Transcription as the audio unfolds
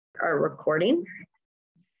our recording.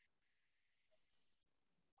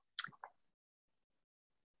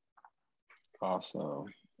 Awesome.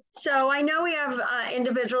 So I know we have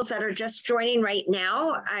individuals that are just joining right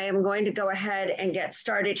now. I am going to go ahead and get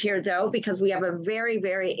started here though, because we have a very,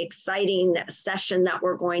 very exciting session that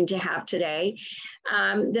we're going to have today.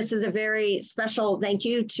 This is a very special thank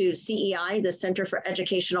you to CEI, the Center for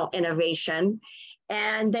Educational Innovation,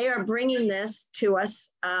 and they are bringing this to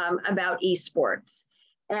us about esports.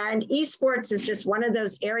 And esports is just one of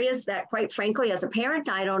those areas that, quite frankly, as a parent,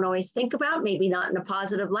 I don't always think about, maybe not in a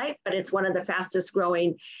positive light, but it's one of the fastest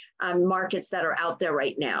growing markets that are out there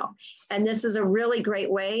right now. And this is a really great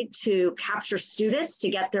way to capture students, to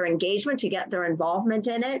get their engagement, to get their involvement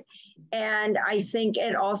in it. And I think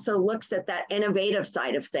it also looks at that innovative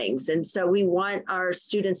side of things. And so we want our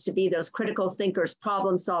students to be those critical thinkers,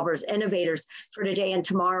 problem solvers, innovators for today and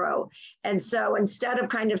tomorrow. And so instead of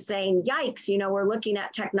kind of saying, yikes, you know, we're looking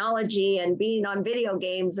at technology and being on video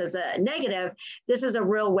games as a negative, this is a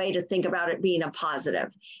real way to think about it being a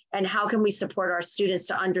positive. And how can we support our students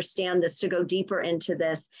to understand this, to go deeper into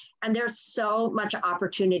this? And there's so much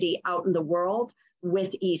opportunity out in the world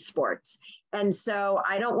with esports. And so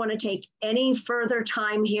I don't want to take any further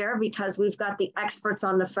time here because we've got the experts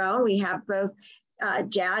on the phone. We have both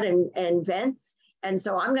Jad and Vince. And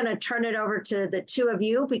so I'm going to turn it over to the two of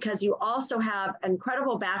you because you also have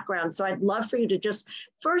incredible background. So I'd love for you to just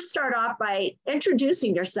first start off by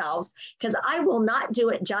introducing yourselves, because I will not do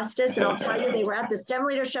it justice. And I'll tell you, they were at the STEM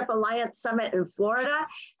Leadership Alliance Summit in Florida,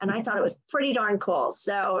 and I thought it was pretty darn cool.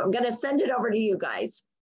 So I'm going to send it over to you guys.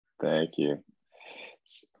 Thank you.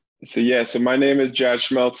 So my name is Jad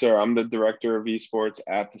Schmelzer. I'm the Director of Esports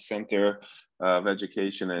at the Center of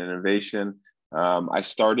Education and Innovation. I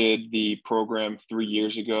started the program 3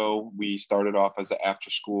 years ago. We started off as an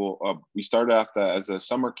after-school. We started off as a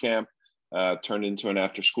summer camp, turned into an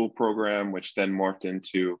after-school program, which then morphed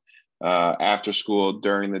into after-school,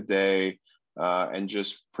 during the day, and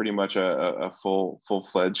just pretty much a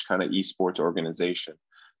full-fledged kind of esports organization.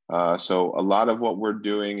 So a lot of what we're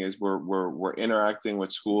doing is we're interacting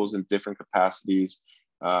with schools in different capacities.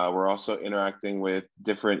 We're also interacting with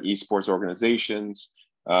different esports organizations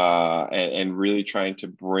and really trying to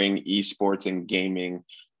bring esports and gaming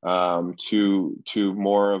to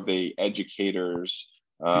more of a educator's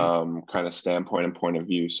kind of standpoint and point of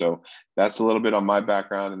view. So that's a little bit on my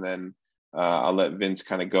background, and then I'll let Vince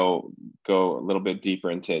kind of go a little bit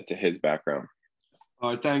deeper into his background. All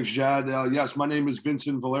right, thanks, Jad. Yes, my name is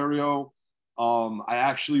Vincent Valerio. I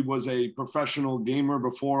actually was a professional gamer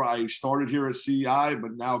before I started here at CEI,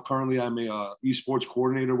 but now currently I'm a esports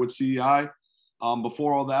coordinator with CEI.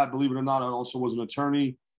 Before all that, believe it or not, I also was an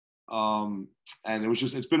attorney. And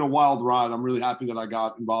it's been a wild ride. I'm really happy that I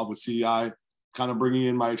got involved with CEI, kind of bringing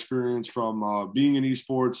in my experience from being in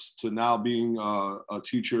esports to now being a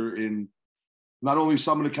teacher in not only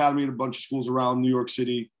Summit Academy, but a bunch of schools around New York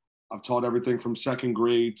City. I've taught everything from second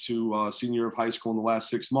grade to senior year of high school in the last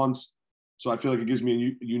 6 months. So I feel like it gives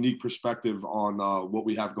me a unique perspective on what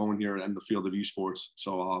we have going here in the field of esports.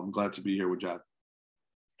 So I'm glad to be here with Jad.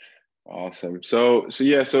 Awesome. So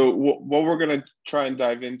what we're going to try and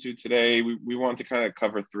dive into today, we want to kind of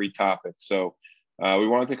cover 3 topics. So we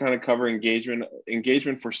wanted to kind of cover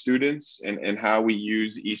engagement for students and how we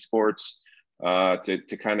use esports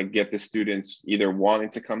to kind of get the students either wanting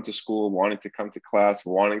to come to school, wanting to come to class,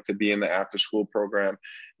 wanting to be in the after school program,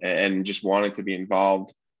 and just wanting to be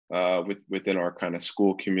involved within our kind of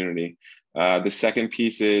school community. The second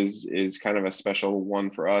piece is kind of a special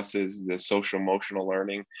one for us, is the social emotional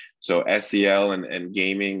learning. So SEL and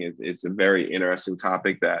gaming is a very interesting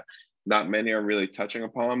topic that not many are really touching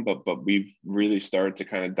upon, but we've really started to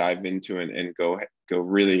kind of dive into and go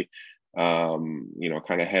really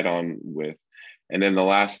kind of head on with. And then the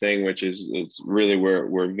last thing, which is really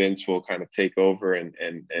where Vince will kind of take over and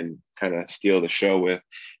kind of steal the show with,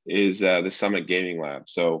 is the Summit Gaming Lab.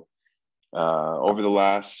 So over the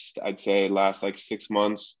last like 6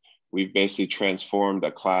 months, we've basically transformed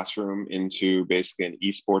a classroom into basically an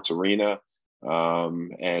esports arena.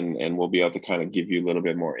 And we'll be able to kind of give you a little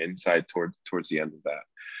bit more insight towards the end of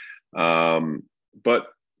that. But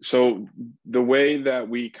so the way that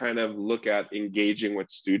we kind of look at engaging with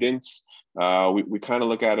students, we kind of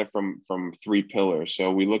look at it from 3 pillars.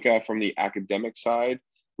 So we look at from the academic side,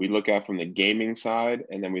 we look at from the gaming side,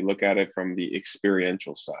 and then we look at it from the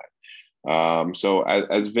experiential side. So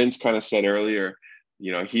as Vince kind of said earlier,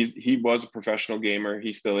 you know, he was a professional gamer.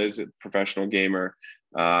 He still is a professional gamer.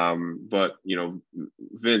 But, you know,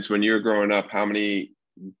 Vince, when you were growing up, how many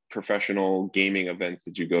professional gaming events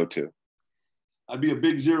did you go to? I'd be a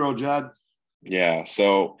big 0, Jad. Yeah.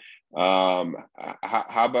 So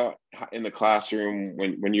How about in the classroom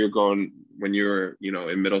when you're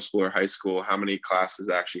in middle school or high school? How many classes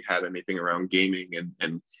actually had anything around gaming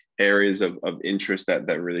and areas of interest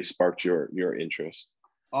that really sparked your interest?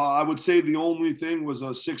 I would say the only thing was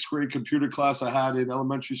a sixth grade computer class I had in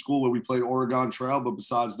elementary school where we played Oregon Trail. But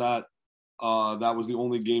besides that, that was the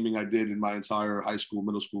only gaming I did in my entire high school,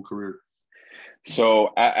 middle school career.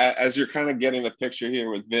 So as you're kind of getting the picture here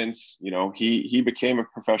with Vince, he became a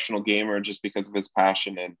professional gamer just because of his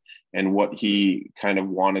passion and what he kind of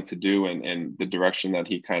wanted to do and the direction that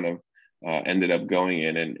he kind of ended up going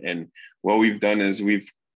in. And what we've done is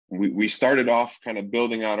we started off kind of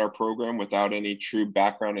building out our program without any true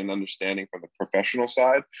background and understanding from the professional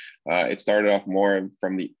side. It started off more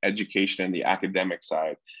from the education and the academic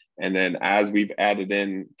side. And then as we've added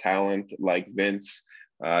in talent like Vince,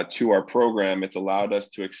 to our program, it's allowed us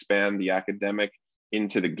to expand the academic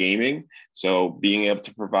into the gaming. So being able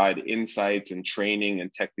to provide insights and training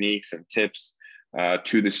and techniques and tips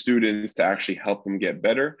to the students to actually help them get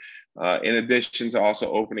better. In addition to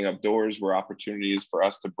also opening up doors where opportunities for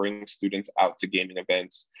us to bring students out to gaming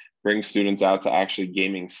events, bring students out to actually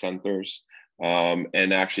gaming centers,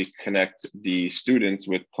 and actually connect the students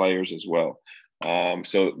with players as well.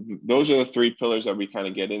 So those are the three pillars that we kind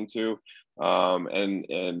of get into.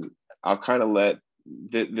 And I'll kind of let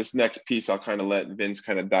this next piece, I'll kind of let Vince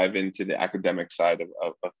kind of dive into the academic side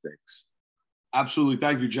of things. Absolutely.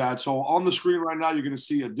 Thank you, Jad. So on the screen right now, you're going to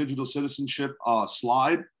see a digital citizenship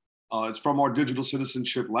slide. It's from our digital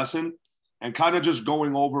citizenship lesson and kind of just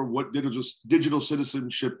going over what digital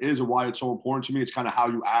citizenship is and why it's so important to me. It's kind of how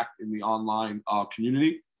you act in the online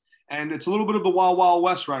community. And it's a little bit of the wild, wild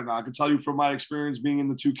west right now. I can tell you from my experience being in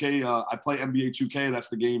the 2K, I play NBA 2K. That's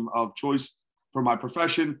the game of choice for my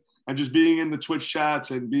profession. And just being in the Twitch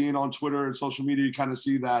chats and being on Twitter and social media, you kind of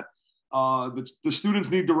see that the students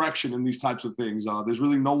need direction in these types of things. There's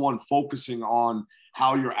really no one focusing on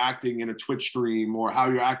how you're acting in a Twitch stream or how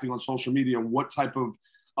you're acting on social media and what type of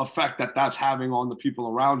effect that's having on the people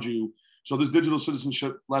around you. So this digital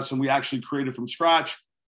citizenship lesson we actually created from scratch,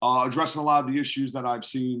 addressing a lot of the issues that I've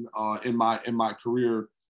seen in my career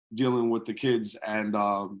dealing with the kids and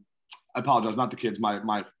I apologize, not the kids,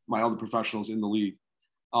 my other professionals in the league.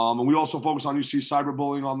 And we also focus on, you see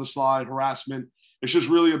cyberbullying on the slide, harassment. It's just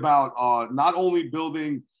really about not only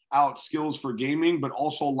building out skills for gaming, but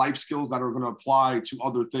also life skills that are going to apply to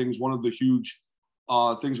other things. One of the huge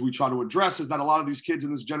things we try to address is that a lot of these kids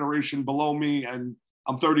in this generation below me, and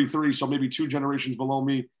I'm 33, so maybe two generations below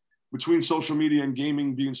me, between social media and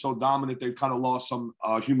gaming being so dominant, they've kind of lost some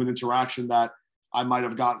human interaction that I might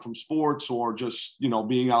have gotten from sports or just,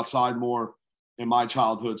 being outside more in my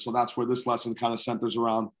childhood. So that's where this lesson kind of centers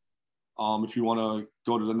around. If you want to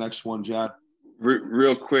go to the next one, Jad.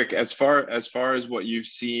 Real quick, as far as what you've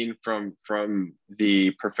seen from the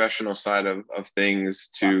professional side of things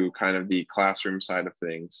to kind of the classroom side of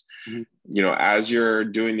things, as you're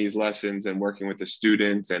doing these lessons and working with the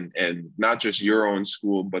students and not just your own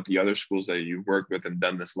school, but the other schools that you've worked with and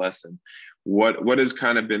done this lesson, what has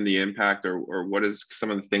kind of been the impact or what is some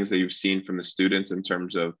of the things that you've seen from the students in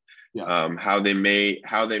terms of how they may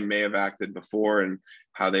have acted before and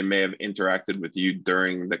how they may have interacted with you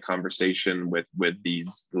during the conversation with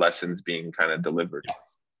these lessons being kind of delivered?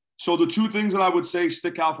 So the two things that I would say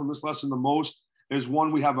stick out from this lesson the most is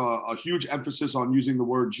one, we have a huge emphasis on using the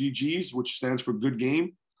word GGs, which stands for good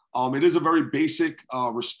game. It is a very basic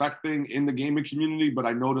respect thing in the gaming community, but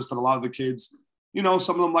I noticed that a lot of the kids, some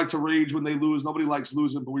of them like to rage when they lose. Nobody likes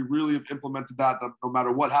losing, but we really have implemented that no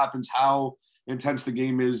matter what happens, how intense the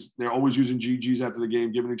game is, they're always using GGs after the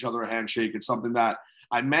game, giving each other a handshake. It's something that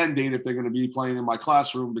I mandate if they're going to be playing in my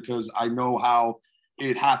classroom because I know how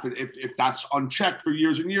it happened. If that's unchecked for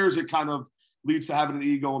years and years, it kind of leads to having an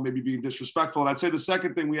ego and maybe being disrespectful. And I'd say the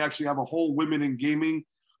second thing, we actually have a whole women in gaming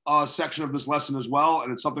section of this lesson as well.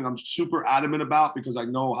 And it's something I'm super adamant about because I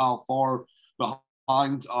know how far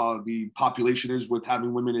behind the population is with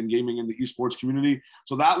having women in gaming in the esports community.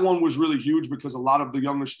 So that one was really huge because a lot of the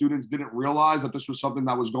younger students didn't realize that this was something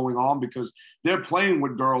that was going on because they're playing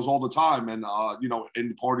with girls all the time and,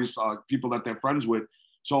 in parties, people that they're friends with.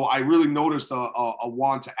 So I really noticed a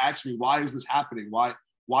want to ask me, why is this happening?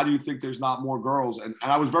 Why do you think there's not more girls? And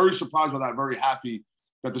I was very surprised by that, very happy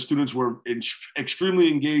that the students were extremely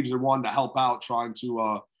engaged and wanted to help out, trying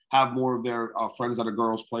to have more of their friends that are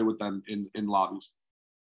girls play with them in lobbies.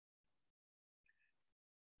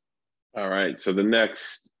 All right, so the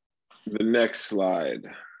next slide.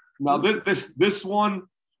 Now this one,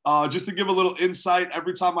 just to give a little insight,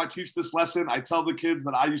 every time I teach this lesson, I tell the kids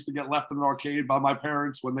that I used to get left in an arcade by my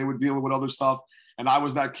parents when they were dealing with other stuff. and I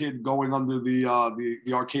was that kid going under the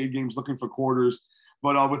arcade games looking for quarters.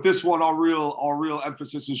 But with this one, our real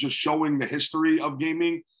emphasis is just showing the history of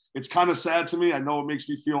gaming. It's kind of sad to me. I know it makes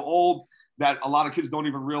me feel old that a lot of kids don't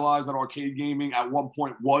even realize that arcade gaming at one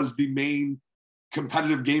point was the main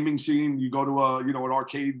competitive gaming scene. You go to an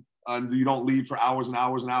arcade and you don't leave for hours and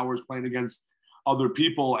hours and hours playing against other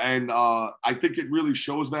people. And I think it really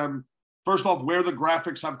shows them, first off, where the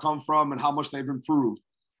graphics have come from and how much they've improved.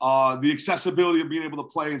 The accessibility of being able to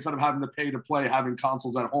play instead of having to pay to play, having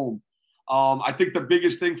consoles at home. I think the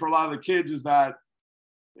biggest thing for a lot of the kids is that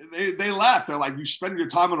they laugh. They're like, you spend your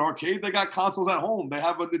time in an arcade, they got consoles at home. They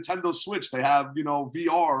have a Nintendo Switch. They have, VR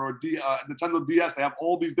or Nintendo DS. They have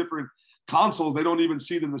all these different consoles. They don't even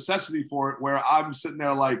see the necessity for it, where I'm sitting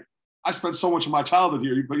there like, I spent so much of my childhood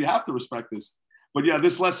here, but you have to respect this. But yeah,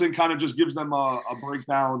 this lesson kind of just gives them a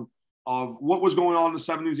breakdown of what was going on in the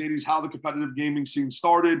 70s, 80s, how the competitive gaming scene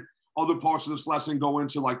started. Other parts of this lesson go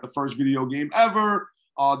into like the first video game ever,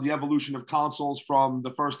 the evolution of consoles from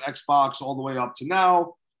the first Xbox all the way up to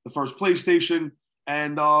now, the first PlayStation.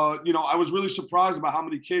 And, I was really surprised about how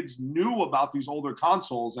many kids knew about these older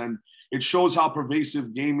consoles. And it shows how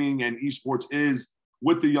pervasive gaming and esports is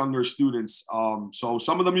with the younger students. So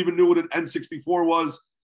some of them even knew what an N64 was.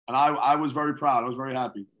 And I was very proud. I was very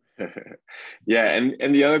happy. Yeah,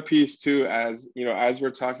 and the other piece too, as as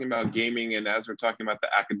we're talking about gaming and as we're talking about the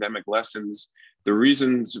academic lessons, the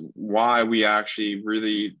reasons why we actually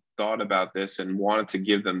really thought about this and wanted to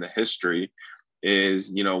give them the history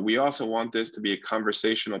is, we also want this to be a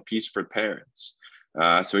conversational piece for parents.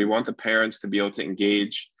 So we want the parents to be able to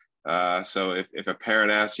engage. So if a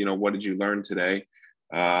parent asks, what did you learn today?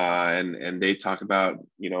 And they talk about,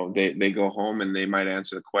 they go home and they might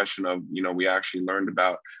answer the question of, we actually learned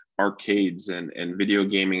about arcades and video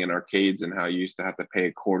gaming and arcades and how you used to have to pay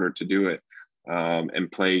a quarter to do it,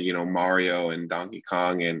 and play, Mario and Donkey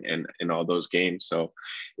Kong and all those games. So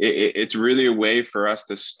it's really a way for us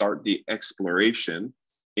to start the exploration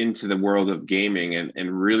into the world of gaming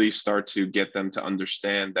and really start to get them to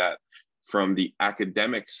understand that from the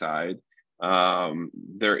academic side,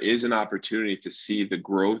 there is an opportunity to see the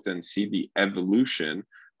growth and see the evolution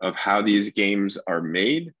of how these games are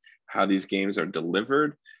made, how these games are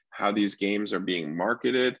delivered, how these games are being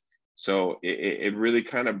marketed. So it really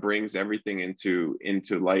kind of brings everything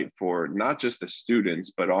into light for not just the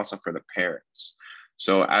students, but also for the parents.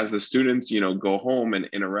 So as the students, go home and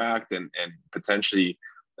interact and potentially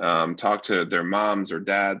talk to their moms or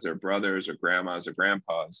dads or brothers or grandmas or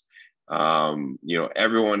grandpas,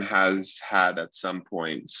 everyone has had at some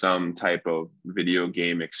point some type of video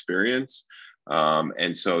game experience.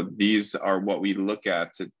 And so these are what we look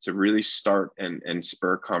at to really start and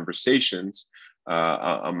spur conversations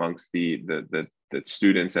amongst the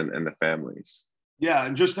students and the families. Yeah,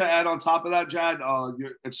 and just to add on top of that, Jad,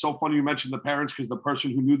 it's so funny you mentioned the parents, because the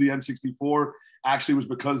person who knew the N64 actually was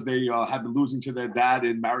because they had been losing to their dad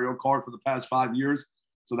in Mario Kart for the past 5 years.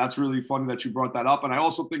 So that's really funny that you brought that up. And I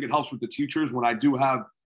also think it helps with the teachers when I do have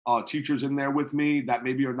teachers in there with me that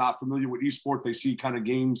maybe are not familiar with esports. They see kind of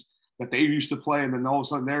games that they used to play, and then all of a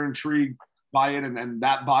sudden they're intrigued by it. And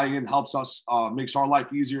that buy-in helps us, makes our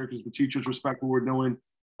life easier because the teachers respect what we're doing.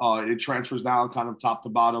 It transfers down kind of top to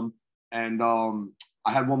bottom. And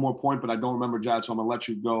I had one more point, but I don't remember, Jad, so I'm going to let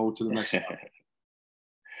you go to the next slide.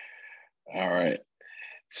 All right.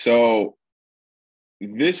 So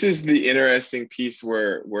this is the interesting piece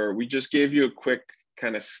where we just gave you a quick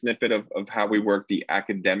kind of snippet of how we work the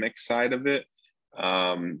academic side of it.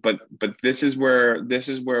 But this is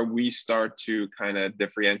where we start to kind of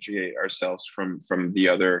differentiate ourselves from the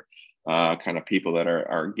other kind of people that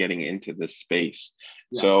are getting into this space.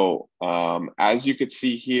 Yeah. So as you could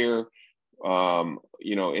see here,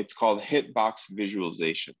 it's called hitbox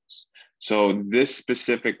visualizations. So this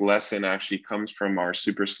specific lesson actually comes from our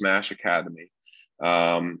Super Smash Academy,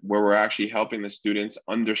 where we're actually helping the students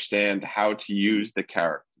understand how to use the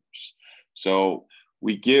characters. So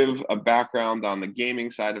we give a background on the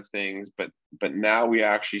gaming side of things, but now we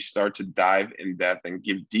actually start to dive in depth and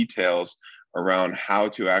give details around how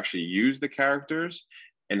to actually use the characters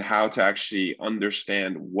and how to actually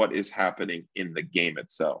understand what is happening in the game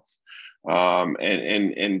itself.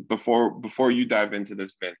 And before you dive into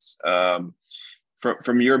this, Vince,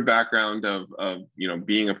 from your background of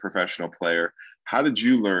being a professional player, how did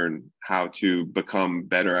you learn how to become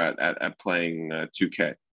better at playing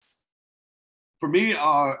 2K? For me,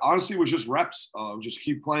 honestly, it was just reps. Just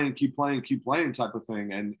keep playing type of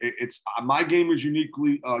thing. And it's my game is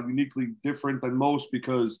uniquely different than most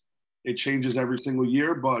because it changes every single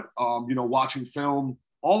year. But watching film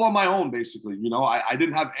all on my own, basically. I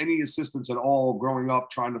didn't have any assistance at all growing up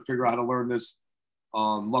trying to figure out how to learn this.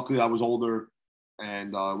 Luckily, I was older, and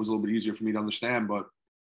it was a little bit easier for me to understand. But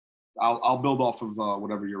I'll build off of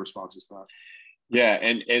whatever your response is to that. Yeah,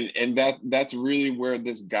 and that's really where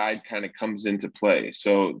this guide kind of comes into play.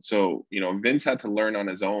 So Vince had to learn on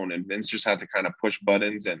his own, and Vince just had to kind of push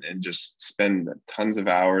buttons and just spend tons of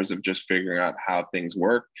hours of just figuring out how things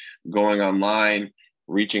work, going online,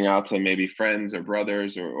 reaching out to maybe friends or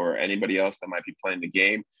brothers or anybody else that might be playing the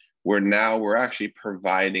game, where now we're actually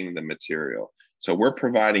providing the material. So we're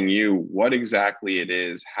providing you what exactly it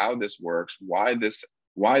is, how this works, why this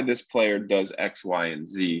player does X, Y, and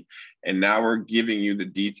Z. And now we're giving you the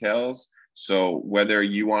details. So whether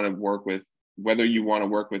you want to work with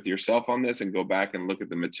yourself on this and go back and look at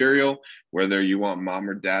the material, whether you want mom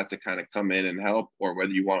or dad to kind of come in and help, or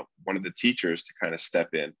whether you want one of the teachers to kind of step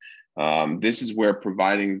in. This is where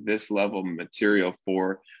providing this level of material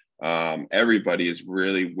for everybody is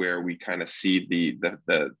really where we kind of see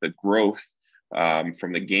the growth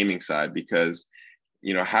from the gaming side, because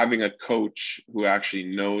having a coach who actually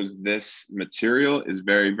knows this material is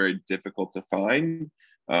very, very difficult to find.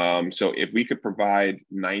 So if we could provide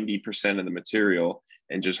 90% of the material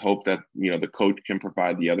and just hope that the coach can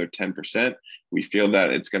provide the other 10%, we feel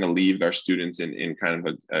that it's going to leave our students in kind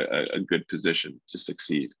of a good position to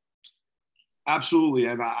succeed. Absolutely,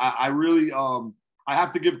 and I really I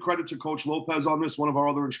have to give credit to Coach Lopez on this, one of our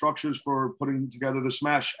other instructors, for putting together the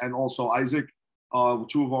Smash, and also Isaac,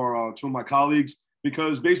 two of my colleagues.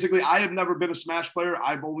 Because basically, I have never been a Smash player.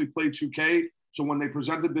 I've only played 2K. So when they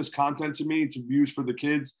presented this content to me to use for the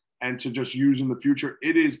kids and to just use in the future,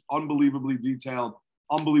 it is unbelievably detailed,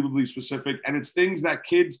 unbelievably specific. And it's things that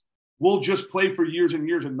kids will just play for years and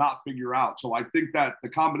years and not figure out. So I think that the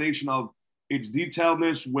combination of its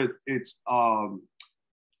detailedness with its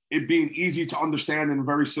it being easy to understand in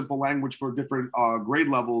very simple language for different grade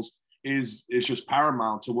levels is just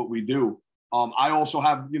paramount to what we do. I also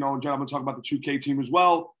have, I'm going to talk about the 2K team as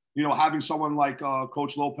well. Having someone like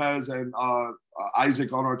Coach Lopez and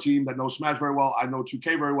Isaac on our team that knows Smash very well, I know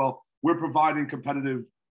 2K very well. We're providing competitive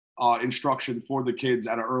instruction for the kids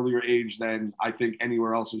at an earlier age than I think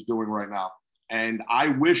anywhere else is doing right now. And I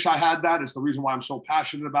wish I had that. It's the reason why I'm so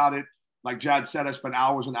passionate about it. Like Jad said, I spent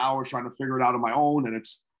hours and hours trying to figure it out on my own. And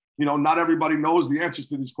it's, not everybody knows the answers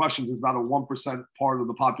to these questions. It's about a 1% part of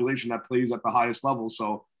the population that plays at the highest level.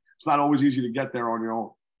 So it's not always easy to get there on your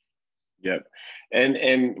own. Yep.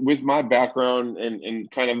 And with my background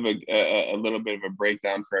and kind of a little bit of a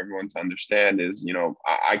breakdown for everyone to understand is,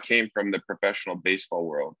 I came from the professional baseball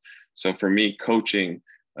world. So for me, coaching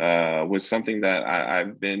was something that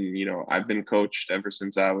I've been coached ever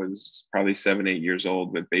since I was probably 7, 8 years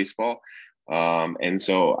old with baseball. And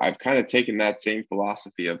so I've kind of taken that same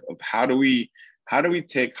philosophy of how do we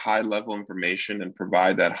take high level information and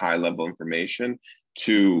provide that high level information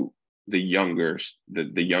to the younger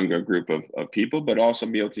group of people, but also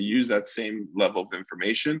be able to use that same level of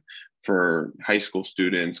information for high school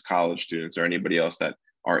students, college students, or anybody else that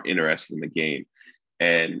are interested in the game.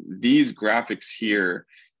 And these graphics here,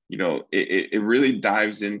 it really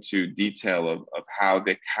dives into detail of how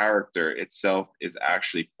the character itself is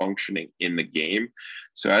actually functioning in the game.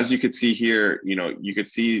 So as you could see here, you could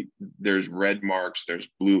see there's red marks, there's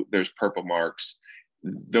blue, there's purple marks.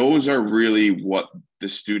 Those are really what the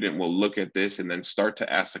student will look at this and then start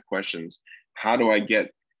to ask the questions. How do I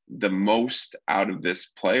get the most out of this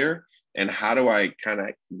player? And how do I kind of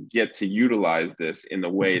get to utilize this in the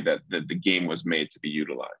way that the game was made to be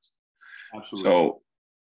utilized? Absolutely. So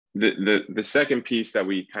the second piece that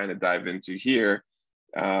we kind of dive into here,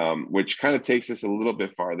 which kind of takes us a little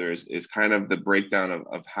bit farther, is kind of the breakdown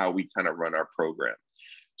of how we kind of run our program.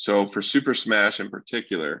 So for Super Smash in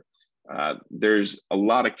particular, there's a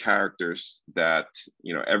lot of characters that,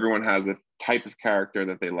 everyone has a type of character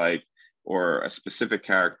that they like, or a specific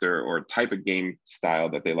character or type of game style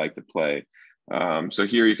that they like to play. So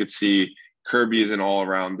here you could see Kirby is an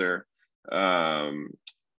all-arounder.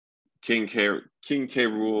 King K.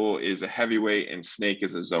 Rool is a heavyweight, and Snake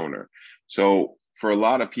is a zoner. So for a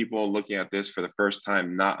lot of people looking at this for the first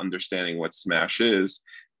time, not understanding what Smash is,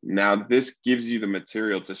 now this gives you the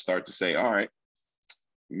material to start to say, all right,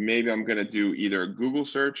 maybe I'm going to do either a Google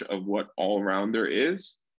search of what all-rounder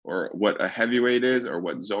is, or what a heavyweight is, or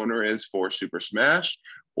what zoner is for Super Smash.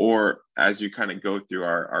 Or as you kind of go through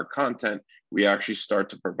our content, we actually start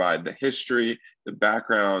to provide the history, the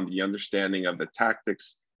background, the understanding of the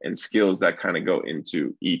tactics and skills that kind of go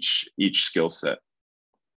into each skill set.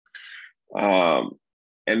 And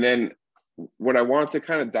then what I wanted to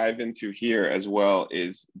kind of dive into here as well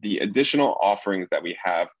is the additional offerings that we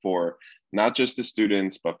have for not just the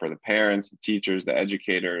students, but for the parents, the teachers, the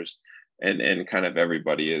educators, and kind of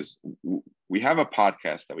everybody. Is we have a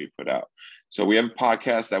podcast that we put out. So we have a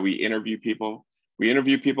podcast that we interview people. We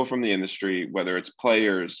interview people from the industry, whether it's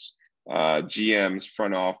players, GMs,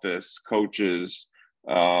 front office, coaches,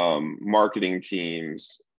 marketing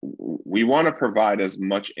teams. We want to provide as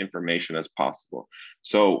much information as possible.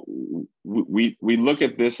 So we look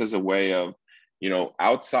at this as a way of,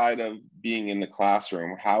 outside of being in the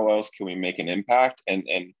classroom, how else can we make an impact? And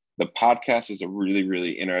the podcast is a really,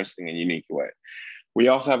 really interesting and unique way. We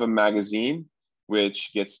also have a magazine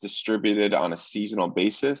which gets distributed on a seasonal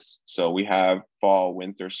basis. So we have fall,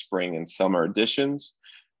 winter, spring, and summer editions.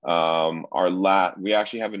 We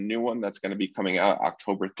actually have a new one that's going to be coming out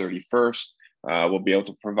October 31st. We'll be able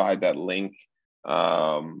to provide that link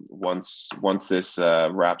once this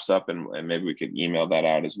wraps up, and maybe we could email that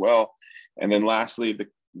out as well. And then lastly,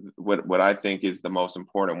 what I think is the most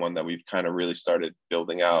important one that we've kind of really started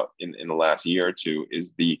building out in the last year or two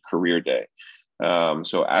is the career day.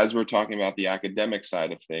 So as we're talking about the academic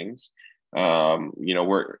side of things,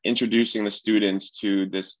 we're introducing the students to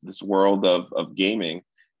this world of gaming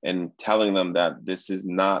and telling them that this is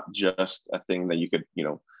not just a thing that you could,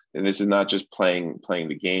 and this is not just playing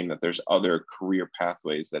the game, that there's other career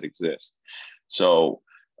pathways that exist. So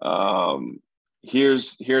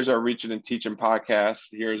here's our Reaching and Teaching podcast.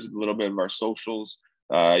 Here's a little bit of our socials.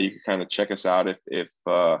 You can kind of check us out if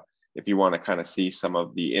you want to kind of see some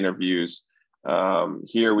of the interviews.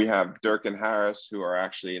 Here we have Dirk and Harris, who are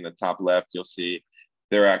actually in the top left. You'll see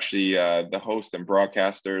they're actually the host and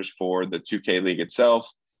broadcasters for the 2K League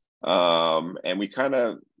itself. And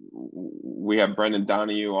we have Brendan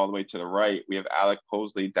Donahue all the way to the right. We have Alec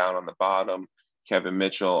Posley down on the bottom, Kevin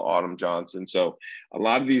Mitchell, Autumn Johnson. So a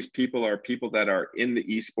lot of these people are people that are in the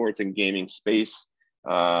esports and gaming space,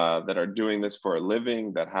 that are doing this for a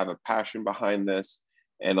living, that have a passion behind this.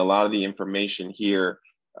 And a lot of the information here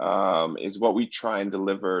is what we try and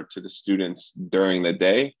deliver to the students during the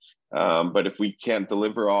day. But if we can't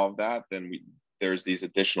deliver all of that, then there's these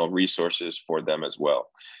additional resources for them as well.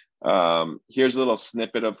 Here's a little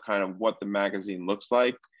snippet of kind of what the magazine looks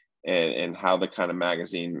like and how the kind of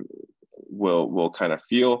magazine will kind of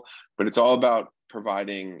feel, but it's all about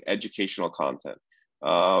providing educational content.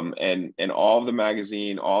 And all of the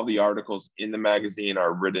magazine, all the articles in the magazine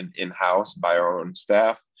are written in-house by our own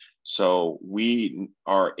staff. So we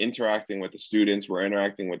are interacting with the students, we're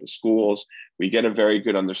interacting with the schools. We get a very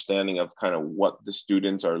good understanding of kind of what the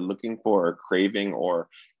students are looking for or craving, or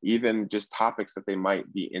even just topics that they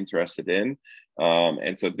might be interested in.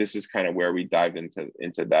 And so this is kind of where we dive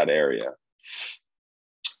into that area.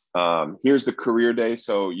 Here's the career day.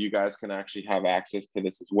 So you guys can actually have access to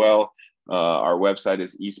this as well. Our website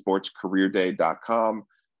is esportscareerday.com.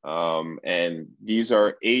 And these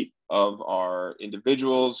are 8 of our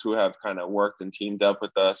individuals who have kind of worked and teamed up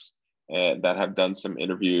with us and that have done some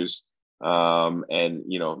interviews. And,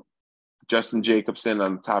 Justin Jacobson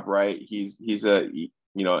on the top right, he's an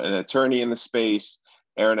attorney in the space.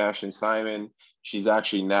 Erin Ashley Simon, she's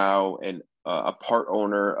actually now a part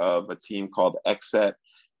owner of a team called XSET.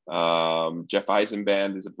 Jeff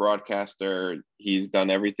Eisenband is a broadcaster. He's done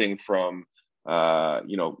everything from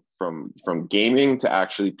gaming to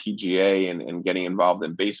actually PGA and getting involved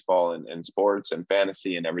in baseball and sports and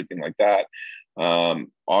fantasy and everything like that.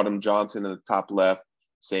 Autumn Johnson in the top left,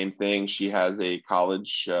 same thing. She has a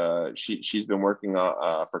college, she's been working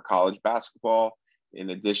for college basketball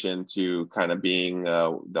in addition to kind of being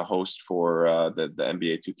the host for the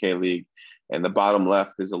NBA 2K League. And the bottom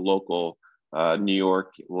left is a local New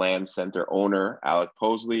York Land Center owner, Alec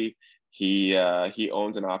Posley. He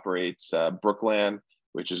owns and operates Brookland,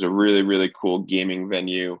 which is a really, really cool gaming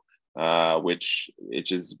venue, which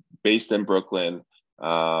is based in Brooklyn.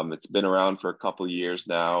 It's been around for a couple of years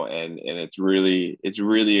now, and it's really a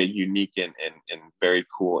unique and very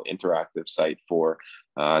cool interactive site for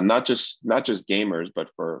not just gamers, but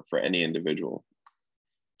for any individual.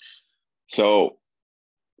 So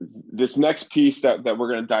this next piece that we're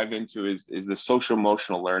going to dive into is the social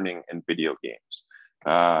emotional learning in video games.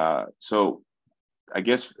 So I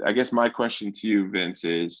guess my question to you, Vince,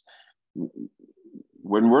 is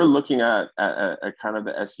when we're looking at kind of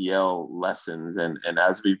the SEL lessons and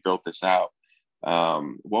as we built this out,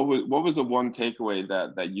 what was the one takeaway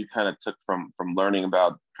that you kind of took from learning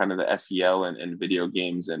about kind of the SEL and video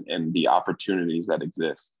games and the opportunities that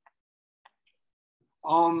exist?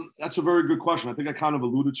 That's a very good question. I think I kind of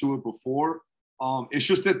alluded to it before. It's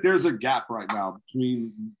just that there's a gap right now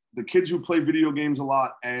between the kids who play video games a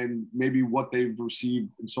lot and maybe what they've received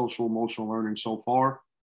in social emotional learning so far.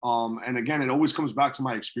 And again, it always comes back to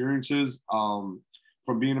my experiences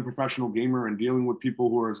from being a professional gamer and dealing with people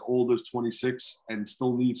who are as old as 26 and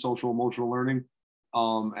still need social emotional learning.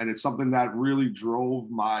 And it's something that really drove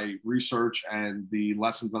my research and the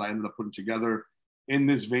lessons that I ended up putting together in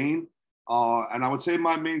this vein. And I would say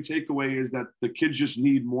my main takeaway is that the kids just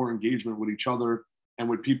need more engagement with each other and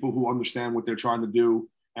with people who understand what they're trying to do,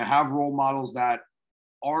 and have role models that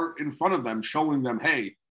are in front of them, showing them,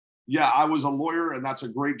 hey, yeah, I was a lawyer and that's a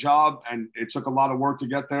great job. And it took a lot of work to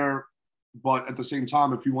get there. But at the same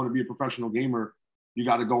time, if you want to be a professional gamer, you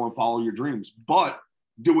got to go and follow your dreams, but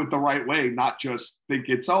do it the right way, not just think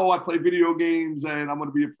it's, oh, I play video games and I'm going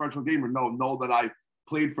to be a professional gamer. No, know that I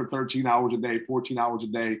played for 13 hours a day, 14 hours a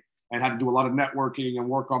day, and had to do a lot of networking and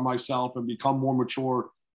work on myself and become more mature.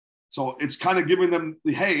 So it's kind of giving them,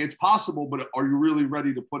 hey, it's possible, but are you really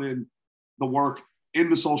ready to put in the work in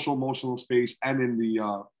the social emotional space and in the,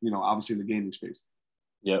 obviously in the gaming space?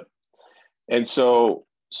 Yep. And so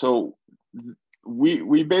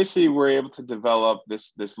we basically were able to develop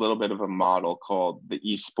this little bit of a model called the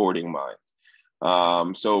esporting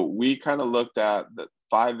mind. So we kind of looked at the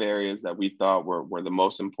 5 areas that we thought were the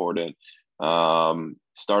most important,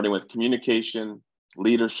 starting with communication,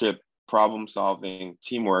 leadership, problem solving,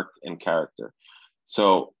 teamwork, and character.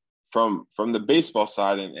 So from the baseball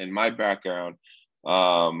side and my background,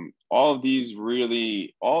 all of these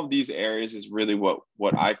areas is really what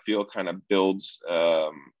I feel kind of builds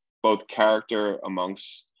both character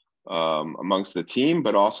amongst the team,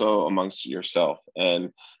 but also amongst yourself.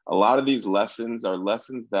 And a lot of these lessons are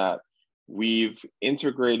lessons that we've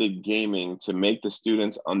integrated gaming to make the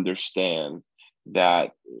students understand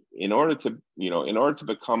that in order to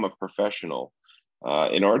become a professional,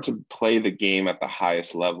 in order to play the game at the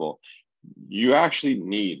highest level, you actually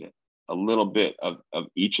need a little bit of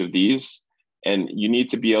each of these, and you need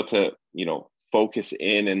to be able to focus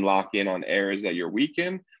in and lock in on areas that you're weak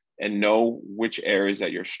in and know which areas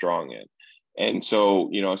that you're strong in. And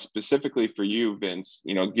so, specifically for you, Vince,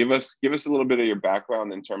 give us a little bit of your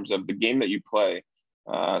background in terms of the game that you play.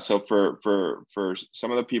 So for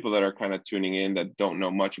some of the people that are kind of tuning in that don't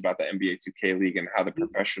know much about the NBA 2K League and how the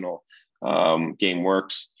professional game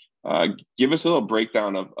works, give us a little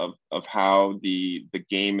breakdown of how the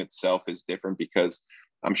game itself is different, because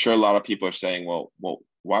I'm sure a lot of people are saying, well,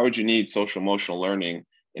 why would you need social emotional learning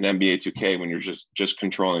in NBA 2K when you're just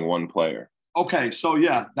controlling one player? Okay, so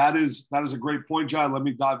yeah, that is a great point, John. Let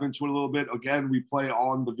me dive into it a little bit. Again, we play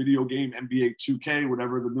on the video game NBA 2K,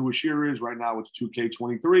 whatever the newest year is. Right now, it's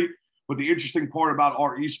 2K23. But the interesting part about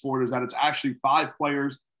our esport is that it's actually 5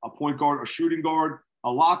 players: a point guard, a shooting guard, a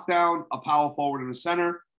lockdown, a power forward, and a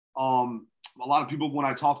center. A lot of people, when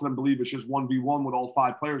I talk to them, believe it's just 1v1 with all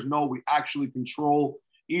 5 players. No, we actually control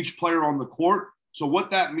each player on the court. So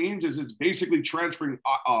what that means is it's basically transferring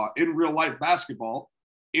in real life basketball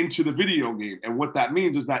into the video game. And what that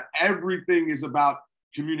means is that everything is about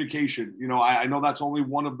communication. I know that's only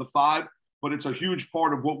one of the 5, but it's a huge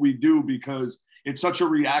part of what we do, because it's such a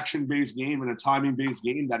reaction-based game and a timing-based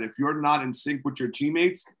game that if you're not in sync with your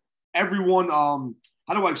teammates, everyone,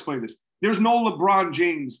 how do I explain this? There's no LeBron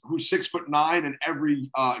James who's 6'9", and every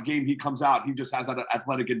game he comes out, he just has that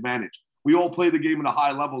athletic advantage. We all play the game at a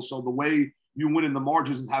high level. So the way you win in the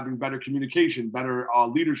margins is having better communication, better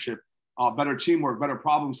leadership, better teamwork, better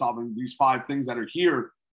problem solving, these 5 things that are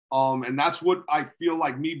here. And that's what I feel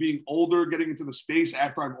like, me being older, getting into the space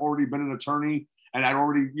after I've already been an attorney and I'd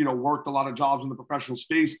already, worked a lot of jobs in the professional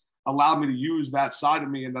space, allowed me to use that side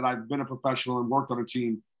of me, and that I've been a professional and worked on a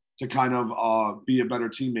team to kind of be a better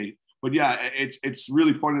teammate. But yeah, it's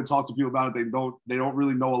really funny to talk to people about it. They don't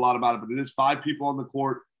really know a lot about it, but it is 5 people on the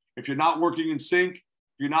court. If you're not working in sync,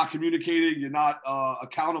 you're not communicating, you're not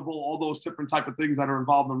accountable, all those different type of things that are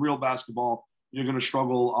involved in real basketball, you're going to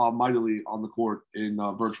struggle mightily on the court in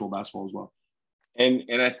virtual basketball as well.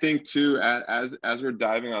 And I think too, as we're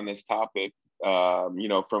diving on this topic,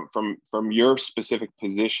 from your specific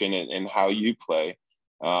position and how you play,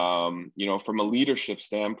 from a leadership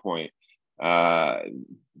standpoint,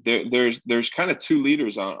 there's kind of 2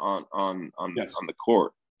 leaders on the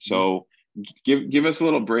court. So give us a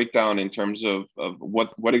little breakdown in terms of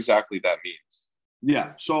what exactly that means.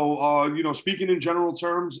 Yeah. So, speaking in general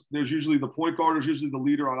terms, there's usually the point guard is usually the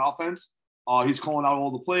leader on offense. He's calling out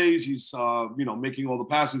all the plays. He's, making all the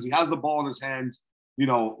passes. He has the ball in his hands,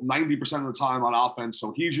 90% of the time on offense.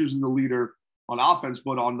 So he's usually the leader on offense.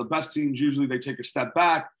 But on the best teams, usually they take a step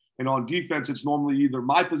back. And on defense, it's normally either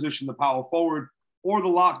my position, the power forward, or the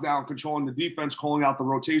lockdown, controlling the defense, calling out the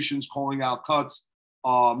rotations, calling out cuts,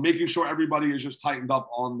 making sure everybody is just tightened up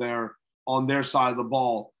on their side of the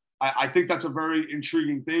ball. I think that's a very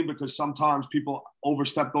intriguing thing, because sometimes people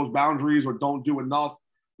overstep those boundaries or don't do enough,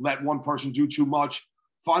 let one person do too much.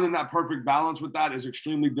 finding that perfect balance with that is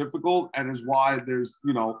extremely difficult, and is why there's,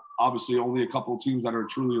 obviously only a couple of teams that are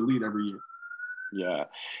truly elite every year. Yeah.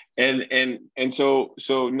 And so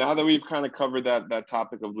now that we've kind of covered that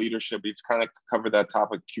topic of leadership, we've kind of covered that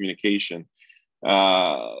topic of communication.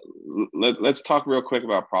 Let's talk real quick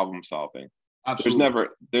about problem solving. Absolutely.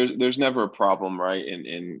 There's never a problem, right?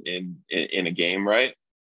 In a game, right?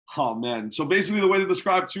 Oh man. So basically the way to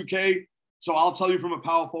describe 2K, so I'll tell you from a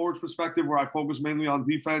power forwards perspective where I focus mainly on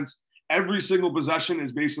defense, every single possession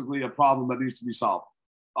is basically a problem that needs to be solved.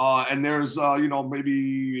 And there's,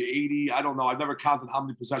 maybe 80, I don't know. I've never counted how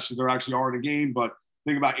many possessions there actually are in a game, but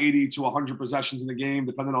think about 80 to 100 possessions in a game,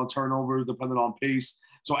 depending on turnovers, depending on pace.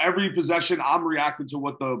 So every possession, I'm reacting to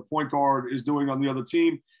what the point guard is doing on the other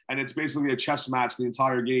team. And it's basically a chess match the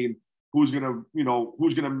entire game. Who's gonna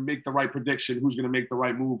make the right prediction? Who's gonna make the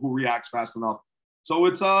right move? Who reacts fast enough? So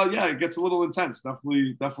it's it gets a little intense.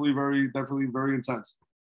 Definitely very intense.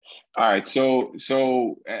 All right. So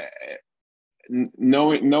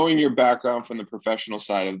knowing your background from the professional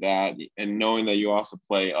side of that, and knowing that you also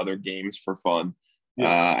play other games for fun,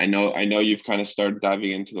 yeah. I know you've kind of started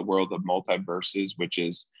diving into the world of multiverses, which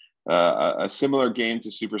is a similar game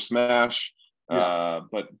to Super Smash,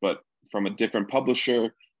 but from a different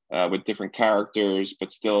publisher, with different characters,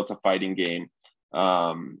 but still it's a fighting game.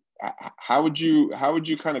 How would you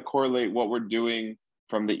kind of correlate what we're doing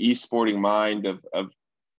from the esporting mind of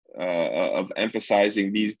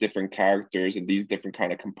emphasizing these different characters and these different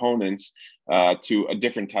kind of components to a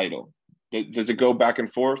different title? Does it go back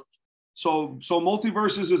and forth? So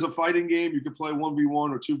Multiverses is a fighting game. You can play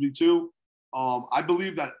 1v1 or 2v2. I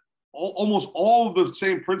believe that almost all of the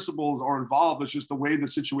same principles are involved. It's just the way the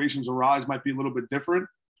situations arise might be a little bit different.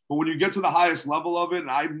 But when you get to the highest level of it,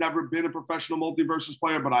 and I've never been a professional Multiverses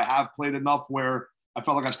player, but I have played enough where I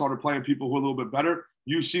felt like I started playing people who are a little bit better.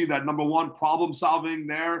 You see that number one, problem solving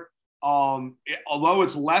there. Although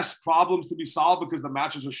it's less problems to be solved because the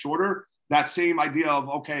matches are shorter, that same idea of,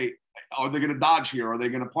 okay, are they going to dodge here? Are they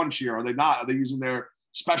going to punch here? Are they not? Are they using their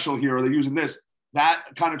special here? Are they using this? That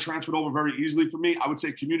kind of transferred over very easily for me. I would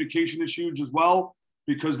say communication is huge as well,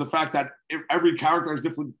 because the fact that every character has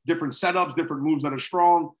different setups, different moves that are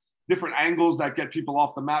strong, different angles that get people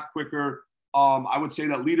off the map quicker. I would say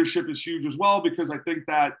that leadership is huge as well, because I think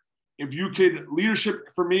that leadership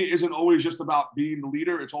for me isn't always just about being the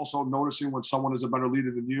leader. It's also noticing when someone is a better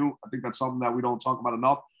leader than you. I think that's something that we don't talk about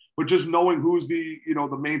enough, but just knowing who's the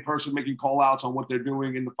main person making call outs on what they're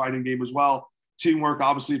doing in the fighting game as well. Teamwork,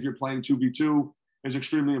 obviously, if you're playing 2v2 is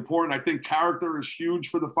extremely important. I think character is huge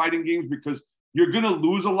for the fighting games because you're going to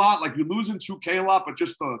lose a lot. Like you lose in 2K a lot, but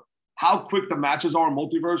just how quick the matches are in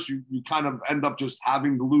Multiverse, you kind of end up just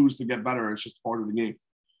having to lose to get better. It's just part of the game.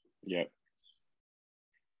 Yeah.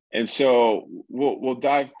 And so we'll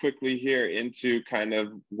dive quickly here into kind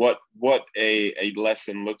of what a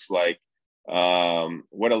lesson looks like.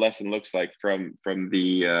 What a lesson looks like from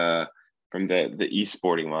the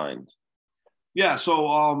esporting mind. Yeah,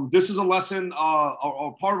 so this is a lesson,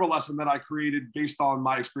 or part of a lesson that I created based on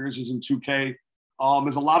my experiences in 2K.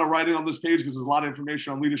 There's a lot of writing on this page because there's a lot of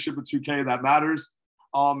information on leadership at 2K that matters.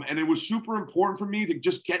 And it was super important for me to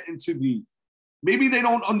just get into maybe they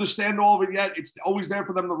don't understand all of it yet. It's always there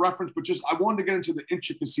for them to reference, but just I wanted to get into the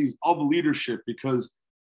intricacies of leadership because,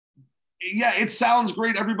 yeah, it sounds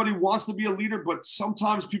great. Everybody wants to be a leader, but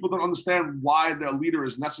sometimes people don't understand why their leader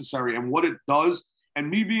is necessary and what it does. And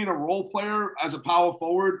me being a role player as a power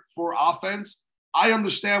forward for offense, I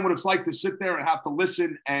understand what it's like to sit there and have to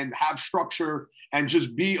listen and have structure and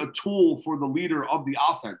just be a tool for the leader of the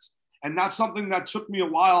offense. And that's something that took me a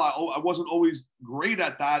while. I wasn't always great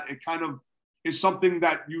at that. It kind of is something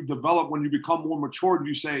that you develop when you become more matured.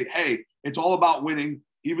 You say, hey, it's all about winning.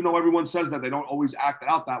 Even though everyone says that, they don't always act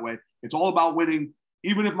out that way. It's all about winning.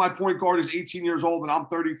 Even if my point guard is 18 years old and I'm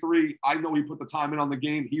 33, I know he put the time in on the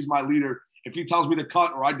game. He's my leader. If he tells me to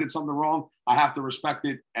cut or I did something wrong, I have to respect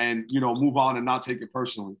it and, move on and not take it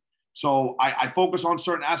personally. So I focus on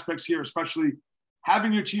certain aspects here, especially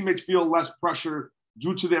having your teammates feel less pressure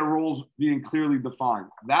due to their roles being clearly defined.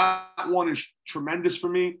 That one is tremendous for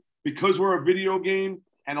me because we're a video game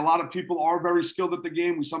and a lot of people are very skilled at the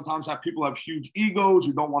game. We sometimes have people have huge egos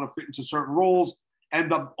who don't want to fit into certain roles,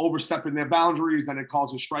 end up overstepping their boundaries, then it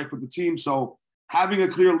causes strife with the team. So having a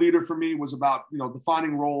clear leader for me was about,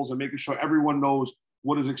 defining roles and making sure everyone knows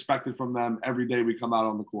what is expected from them every day we come out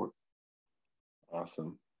on the court.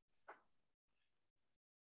 Awesome.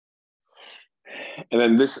 And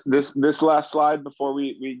then this last slide before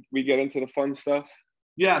we get into the fun stuff.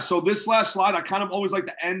 Yeah. So this last slide, I kind of always like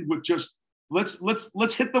to end with just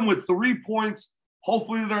let's hit them with 3 points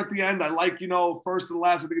Hopefully they're at the end. I like, first and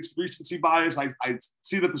last. I think it's recency bias. I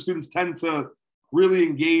see that the students tend to really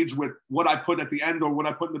engage with what I put at the end or what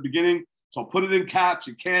I put in the beginning. So I'll put it in caps.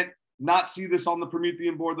 You can't not see this on the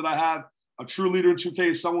Promethean board that I have. A true leader in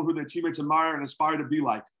 2K is someone who their teammates admire and aspire to be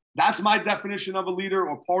like. That's my definition of a leader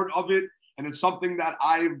or part of it. And it's something that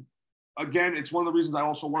again, it's one of the reasons I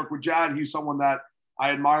also work with Jad. He's someone that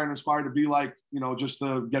I admire and aspire to be like, just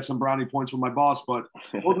to get some brownie points with my boss. But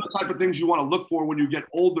those are the type of things you want to look for when you get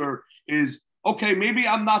older is, okay, maybe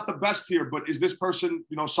I'm not the best here, but is this person,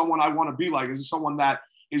 someone I want to be like? Is this someone that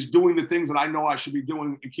is doing the things that I know I should be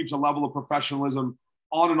doing? It keeps a level of professionalism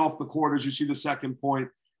on and off the court, as you see the second point.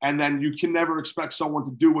 And then you can never expect someone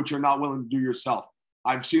to do what you're not willing to do yourself.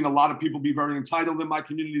 I've seen a lot of people be very entitled in my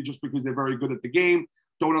community just because they're very good at the game,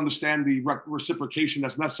 don't understand the reciprocation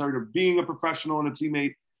that's necessary to being a professional and a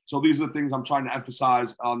teammate. So these are the things I'm trying to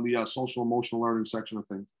emphasize on the social emotional learning section of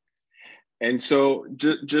things. And so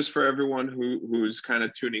just for everyone who's kind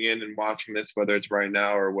of tuning in and watching this, whether it's right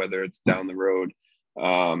now or whether it's down the road,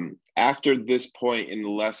 after this point in the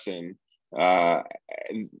lesson,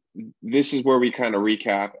 this is where we kind of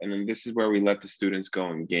recap, and then this is where we let the students go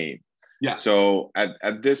and game. Yeah. So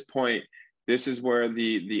at this point, this is where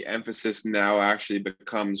the emphasis now actually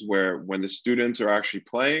becomes where when the students are actually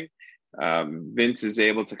playing, Vince is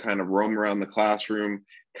able to kind of roam around the classroom,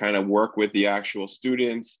 kind of work with the actual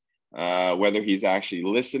students, whether he's actually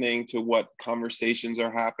listening to what conversations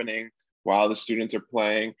are happening while the students are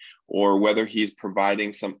playing, or whether he's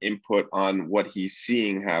providing some input on what he's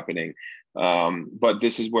seeing happening. But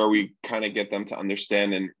this is where we kind of get them to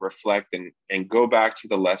understand and reflect and go back to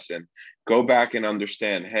the lesson, go back and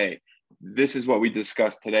understand, hey, this is what we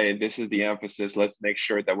discussed today. This is the emphasis. Let's make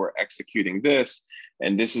sure that we're executing this.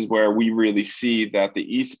 And this is where we really see that the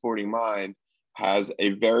esporting mind has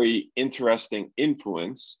a very interesting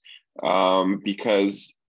influence,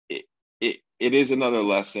 because it is another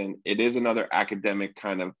lesson. It is another academic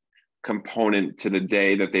kind of component to the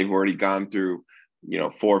day that they've already gone through,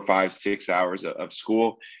 4, 5, 6 hours of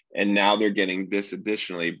school. And now they're getting this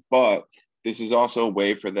additionally. But this is also a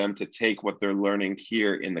way for them to take what they're learning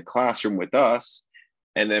here in the classroom with us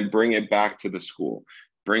and then bring it back to the school,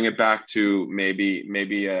 bring it back to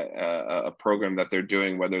maybe a program that they're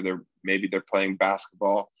doing, whether they're playing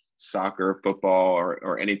basketball, soccer, football,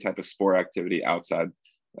 or any type of sport activity outside.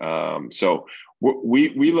 So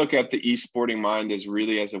we look at the esporting mind as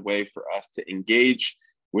really as a way for us to engage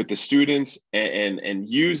with the students and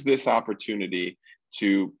use this opportunity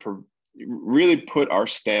to really put our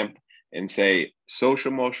stamp and say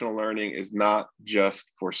social emotional learning is not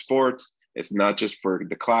just for sports. It's not just for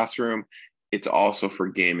the classroom. It's also for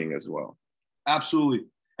gaming as well. Absolutely.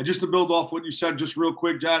 And just to build off what you said, just real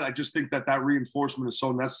quick, Jad, I just think that reinforcement is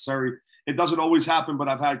so necessary. It doesn't always happen, but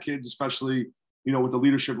I've had kids, especially, with the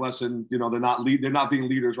leadership lesson, they're not being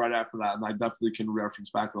leaders right after that. And I definitely can reference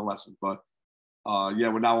back to the lesson, but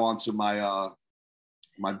we're now on to my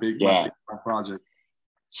big project.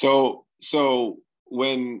 So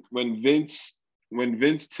when Vince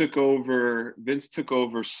took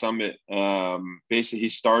over Summit, basically he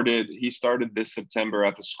started this September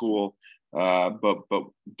at the school, but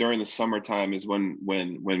during the summertime is when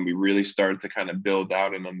we really started to kind of build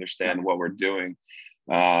out and understand what we're doing.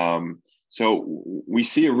 So we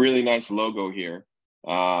see a really nice logo here.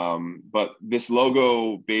 But this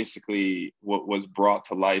logo basically was brought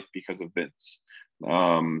to life because of Vince.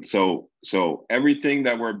 So everything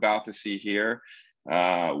that we're about to see here,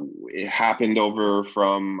 it happened over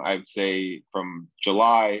from, I'd say, from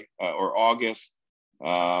July or August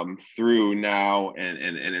through now, and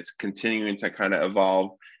it's continuing to kind of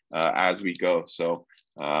evolve as we go. So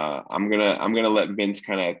I'm gonna let Vince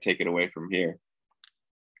kind of take it away from here.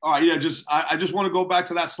 All right, I just want to go back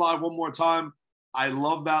to that slide one more time. I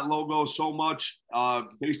love that logo so much.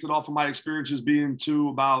 Based it off of my experiences being to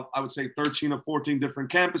about, I would say, 13 or 14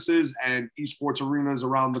 different campuses and esports arenas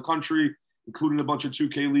around the country, including a bunch of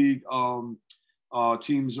 2K League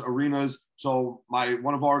teams arenas. So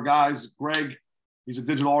one of our guys, Greg, he's a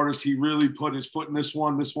digital artist. He really put his foot in this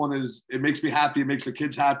one. This one it makes me happy. It makes the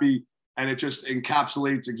kids happy. And it just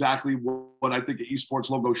encapsulates exactly what I think an esports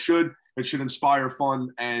logo should. It should inspire fun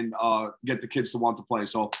and get the kids to want to play.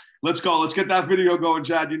 So let's go. Let's get that video going,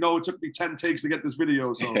 Chad. It took me 10 takes to get this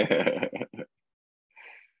video. So.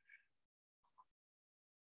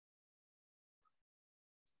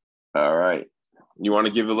 All right. You want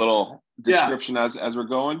to give a little description as we're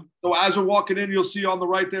going? So as we're walking in, you'll see on the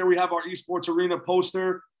right there, we have our esports arena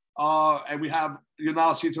poster. And we have, you'll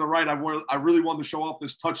now see to the right, I really wanted to show off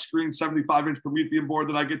this touchscreen 75-inch Promethean board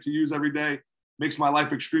that I get to use every day. Makes my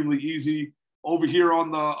life extremely easy. Over here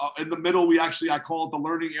on the in the middle, I call it the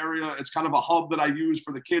learning area. It's kind of a hub that I use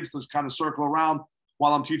for the kids to kind of circle around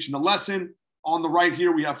while I'm teaching the lesson. On the right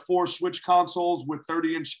here, we have 4 switch consoles with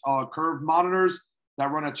 30-inch curved monitors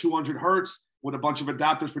that run at 200 hertz with a bunch of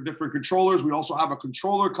adapters for different controllers. We also have a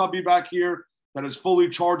controller cubby back here that is fully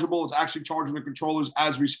chargeable. It's actually charging the controllers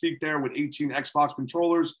as we speak there with 18 Xbox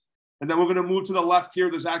controllers. And then we're going to move to the left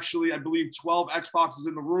here. There's actually, I believe, 12 Xboxes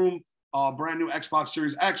in the room. Brand new Xbox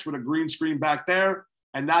Series X with a green screen back there.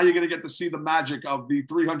 And now you're going to get to see the magic of the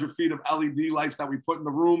 300 feet of LED lights that we put in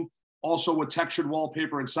the room, also with textured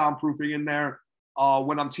wallpaper and soundproofing in there.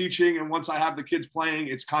 When I'm teaching and once I have the kids playing,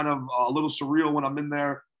 it's kind of a little surreal when I'm in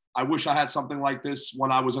there. I wish I had something like this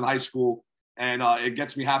when I was in high school. And it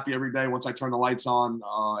gets me happy every day once I turn the lights on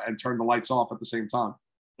and turn the lights off at the same time.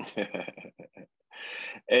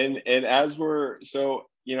 And as we're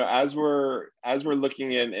as we're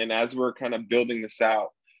looking in and as we're kind of building this out,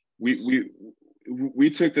 we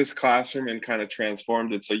took this classroom and kind of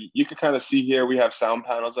transformed it. So you can kind of see here, we have sound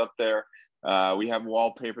panels up there. We have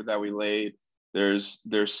wallpaper that we laid. There's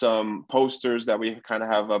some posters that we kind of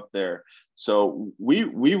have up there. So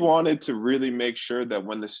we wanted to really make sure that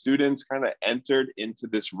when the students kind of entered into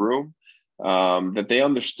this room, that they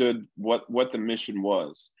understood what the mission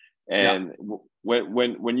was. And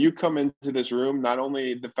when you come into this room, not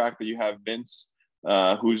only the fact that you have Vince,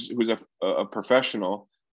 who's a professional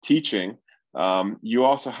teaching, you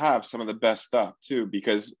also have some of the best stuff too,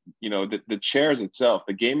 because the chairs itself,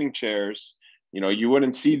 the gaming chairs, you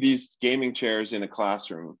wouldn't see these gaming chairs in a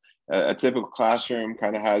classroom. A typical classroom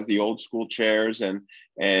kind of has the old school chairs, and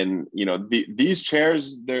these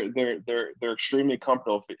chairs, they're extremely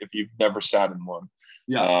comfortable if you've never sat in one.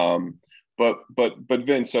 Yeah. But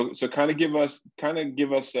Vince, so kind of give us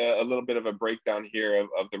a little bit of a breakdown here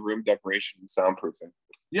of the room decoration and soundproofing.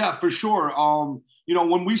 Yeah, for sure.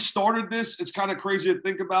 When we started this, it's kind of crazy to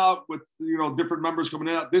think about with different members coming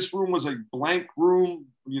in. This room was a blank room,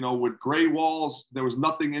 with gray walls. There was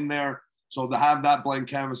nothing in there. So to have that blank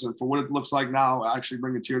canvas and for what it looks like now, I actually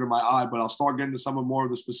bring a tear to my eye. But I'll start getting to some more of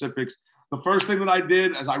the specifics. The first thing that I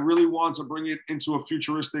did is I really wanted to bring it into a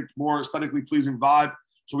futuristic, more aesthetically pleasing vibe.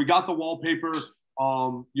 So we got the wallpaper.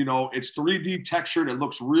 It's 3D textured. It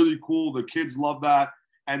looks really cool. The kids love that.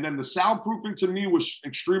 And then the soundproofing to me was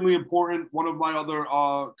extremely important. One of my other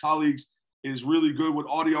colleagues is really good with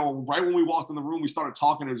audio. And right when we walked in the room, we started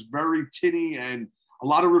talking. It was very tinny and a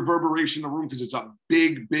lot of reverberation in the room because it's a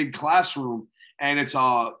big, big classroom. And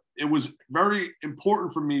it was very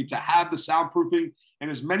important for me to have the soundproofing in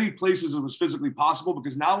as many places as was physically possible,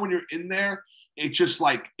 because now when you're in there, it just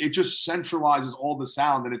centralizes all the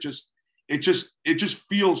sound, and it just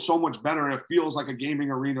feels so much better. And it feels like a gaming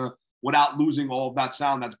arena without losing all of that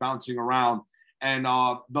sound that's bouncing around. And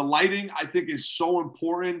the lighting, I think, is so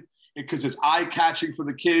important because it's eye-catching for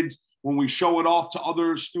the kids. When we show it off to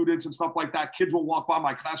other students and stuff like that, kids will walk by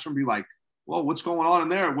my classroom and be like, whoa, what's going on in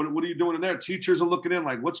there? What are you doing in there? Teachers are looking in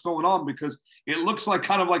like, what's going on? Because it looks like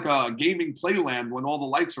kind of like a gaming playland when all the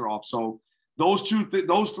lights are off. So those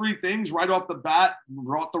three things right off the bat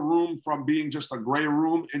brought the room from being just a gray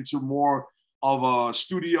room into more of a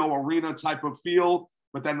studio arena type of feel.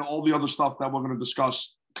 But then all the other stuff that we're going to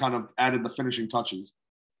discuss kind of added the finishing touches.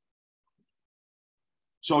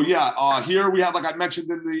 So yeah, here we have, like I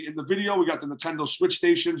mentioned in the video, we got the Nintendo Switch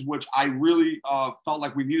stations, which I really felt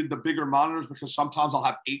like we needed the bigger monitors because sometimes I'll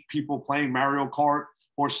have 8 people playing Mario Kart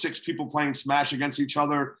or 6 people playing Smash against each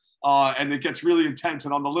other, and it gets really intense.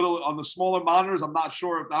 And on the smaller monitors, I'm not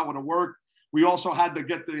sure if that would have worked. We also had to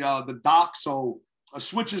get the dock, so a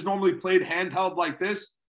Switch is normally played handheld like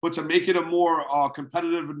this, but to make it a more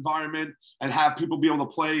competitive environment and have people be able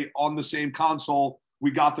to play on the same console, we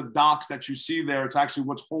got the docks that you see there. It's actually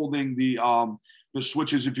what's holding the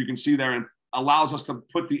switches, if you can see there, and allows us to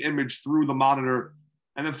put the image through the monitor.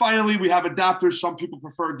 And then finally, we have adapters. Some people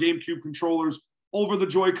prefer GameCube controllers over the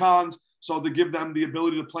Joy-Cons. So to give them the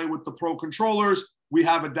ability to play with the Pro controllers, we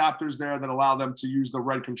have adapters there that allow them to use the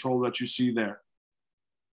red controller that you see there.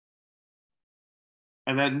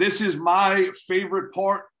 And then this is my favorite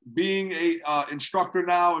part, being a instructor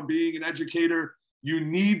now and being an educator. You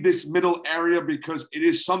need this middle area because it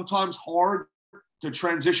is sometimes hard to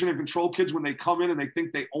transition and control kids when they come in and they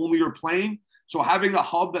think they only are playing. So having a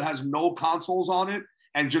hub that has no consoles on it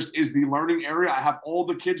and just is the learning area, I have all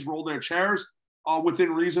the kids roll their chairs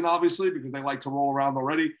within reason, obviously, because they like to roll around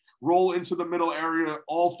already, roll into the middle area,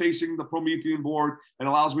 all facing the Promethean board. It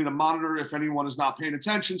allows me to monitor if anyone is not paying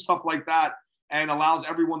attention, stuff like that, and allows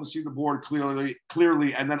everyone to see the board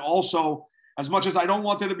clearly. And then also, as much as I don't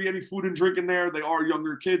want there to be any food and drink in there, they are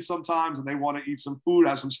younger kids sometimes and they want to eat some food,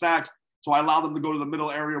 have some snacks. So I allow them to go to the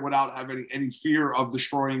middle area without having any fear of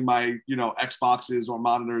destroying my, Xboxes or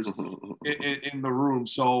monitors in the room.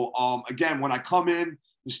 So again, when I come in,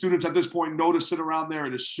 the students at this point know to sit around there.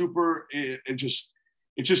 It is super, it's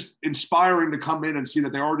just inspiring to come in and see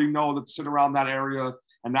that they already know that to sit around that area.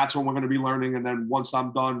 And that's when we're going to be learning. And then once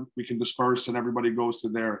I'm done, we can disperse and everybody goes to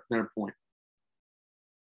their point.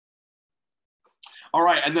 All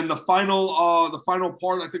right, and then the final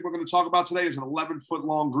part I think we're going to talk about today is an 11-foot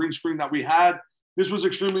long green screen that we had. This was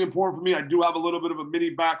extremely important for me. I do have a little bit of a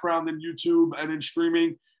mini background in YouTube and in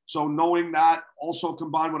streaming. So knowing that, also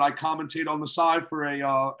combined with I commentate on the side for a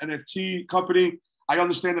NFT company, I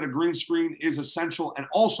understand that a green screen is essential. And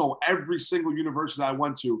also every single university I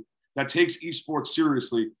went to that takes esports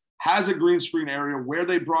seriously has a green screen area where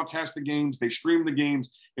they broadcast the games, they stream the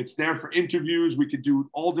games. It's there for interviews. We could do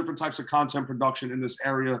all different types of content production in this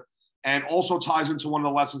area, and also ties into one of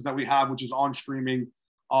the lessons that we have, which is on streaming.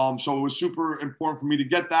 So it was super important for me to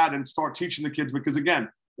get that and start teaching the kids, because again,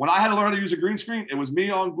 when I had to learn how to use a green screen, it was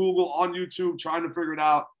me on Google, on YouTube, trying to figure it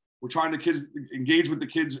out. We're trying to engage with the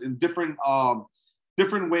kids in different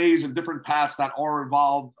ways and different paths that are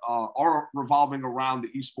revolving around the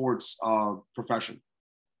esports profession.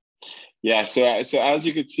 Yeah, so as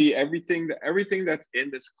you can see, everything that's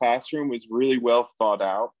in this classroom was really well thought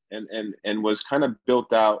out and was kind of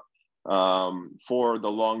built out for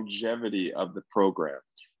the longevity of the program.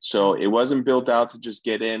 So it wasn't built out to just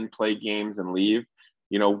get in, play games, and leave.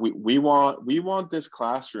 We want this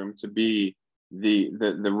classroom to be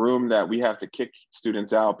the room that we have to kick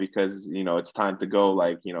students out because it's time to go,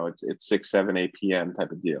 like it's 6, 7, 8 p.m.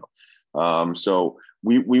 type of deal. So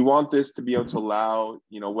we want this to be able to allow,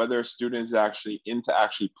 whether a student is actually into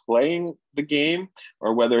actually playing the game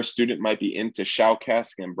or whether a student might be into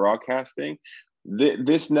shoutcasting and broadcasting.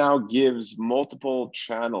 This now gives multiple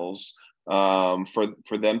channels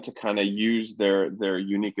for them to kind of use their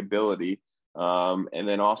unique ability, and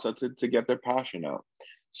then also to get their passion out.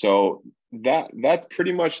 So that's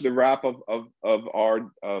pretty much the wrap of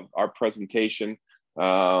our presentation.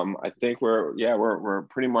 I think we're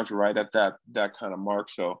pretty much right at that kind of mark.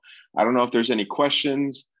 So I don't know if there's any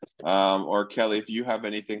questions, or Kelly, if you have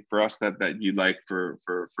anything for us that you'd like for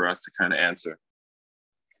us to kind of answer.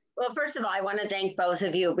 Well, first of all, I want to thank both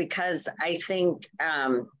of you because I think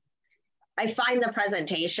I find the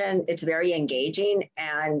presentation, it's very engaging.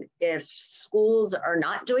 And if schools are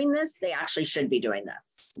not doing this, they actually should be doing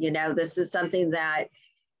this. This is something that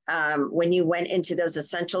when you went into those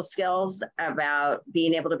essential skills about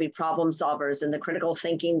being able to be problem solvers and the critical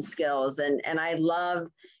thinking skills. And I love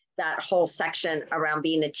that whole section around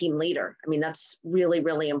being a team leader. I mean, that's really,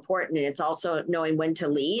 really important. And it's also knowing when to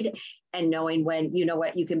lead and knowing when,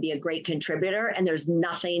 you can be a great contributor, and there's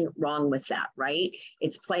nothing wrong with that, right?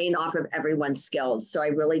 It's playing off of everyone's skills. So I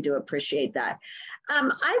really do appreciate that.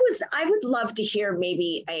 I would love to hear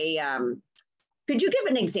maybe could you give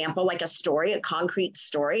an example, like a story, a concrete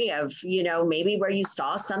story of, maybe where you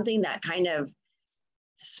saw something that kind of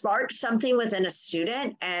sparked something within a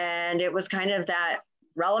student and it was kind of that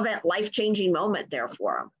relevant, life-changing moment there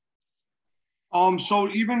for them? So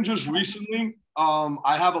even just recently,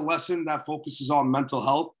 I have a lesson that focuses on mental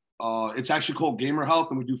health. It's actually called Gamer Health,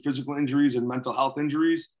 and we do physical injuries and mental health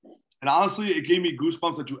injuries. And honestly, it gave me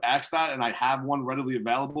goosebumps that you asked that, and I have one readily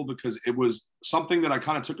available because it was something that I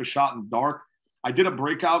kind of took a shot in the dark. I did a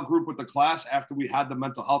breakout group with the class after we had the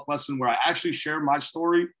mental health lesson where I actually shared my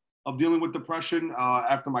story of dealing with depression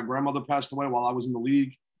after my grandmother passed away while I was in the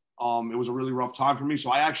league. It was a really rough time for me. So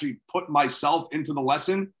I actually put myself into the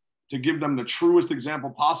lesson to give them the truest example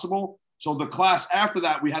possible. So the class after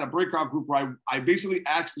that, we had a breakout group where I basically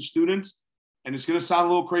asked the students, and it's going to sound a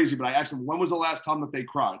little crazy, but I asked them, when was the last time that they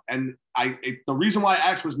cried? And the reason why I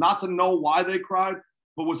asked was not to know why they cried,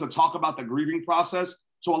 but was to talk about the grieving process.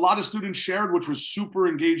 So a lot of students shared, which was super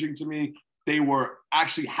engaging to me. They were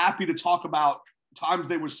actually happy to talk about times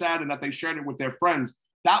they were sad and that they shared it with their friends.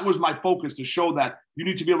 That was my focus, to show that you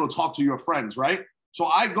need to be able to talk to your friends, right? So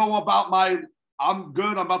I go about I'm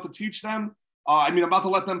good, I'm about to teach them. I'm about to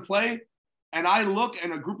let them play. And I look,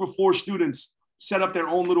 and a group of 4 students set up their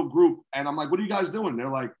own little group. And I'm like, what are you guys doing?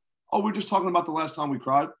 They're like, oh, we're just talking about the last time we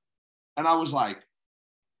cried. And I was like,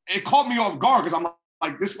 it caught me off guard because I'm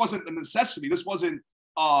like, this wasn't a necessity. This wasn't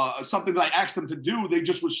something that I asked them to do. They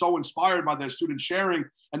just were so inspired by their students sharing,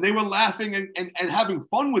 and they were laughing and having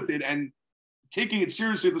fun with it and taking it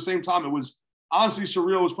seriously at the same time. It was honestly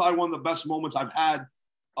surreal. It was probably one of the best moments I've had,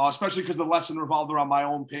 especially because the lesson revolved around my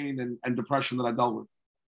own pain and depression that I dealt with.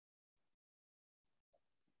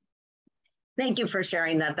 Thank you for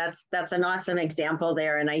sharing that. That's an awesome example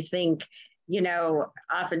there. And I think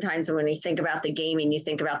oftentimes when you think about the gaming, you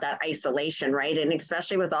think about that isolation, right? And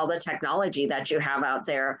especially with all the technology that you have out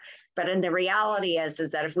there. But in the reality is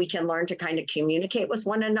that if we can learn to kind of communicate with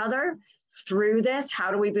one another through this, how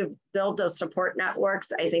do we build those support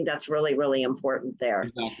networks? I think that's really, really important there.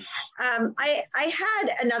 Exactly. I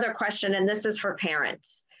had another question, and this is for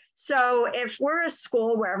parents. So if we're a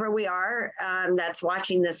school, wherever we are, that's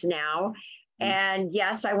watching this now, and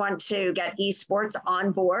yes, I want to get esports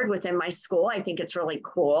on board within my school. I think it's really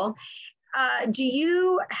cool. Do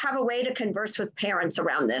you have a way to converse with parents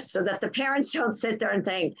around this so that the parents don't sit there and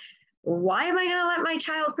think, why am I going to let my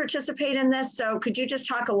child participate in this? So could you just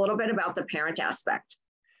talk a little bit about the parent aspect?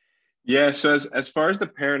 Yeah, so as far as the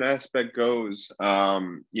parent aspect goes,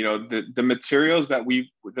 the materials that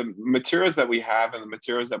we have and the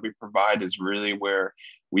materials that we provide is really where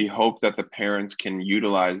we hope that the parents can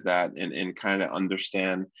utilize that and kind of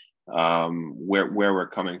understand where we're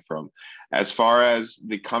coming from. As far as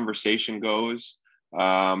the conversation goes,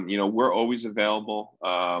 we're always available.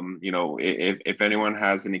 If anyone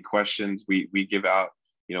has any questions, we give out,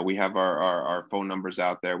 we have our phone numbers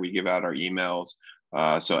out there. We give out our emails.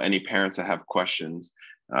 So any parents that have questions,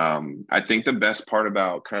 I think the best part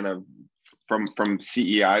about kind of from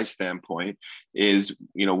CEI standpoint is,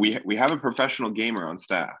 we have a professional gamer on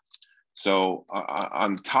staff. So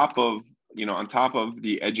on top of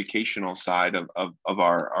the educational side of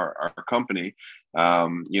our company,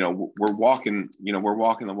 we're walking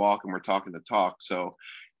the walk and we're talking the talk. So,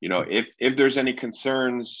 if there's any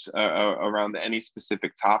concerns around any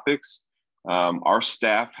specific topics, our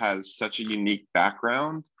staff has such a unique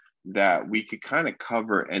background that we could kind of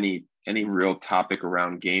cover any real topic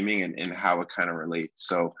around gaming and how it kind of relates.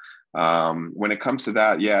 So when it comes to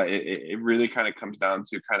that, yeah, it really kind of comes down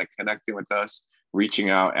to kind of connecting with us, reaching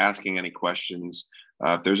out, asking any questions.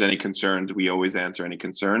 If there's any concerns, we always answer any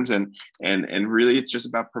concerns, and really it's just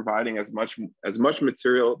about providing as much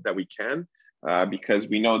material that we can, because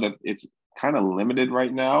we know that it's kind of limited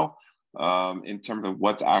right now in terms of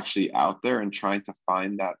what's actually out there, and trying to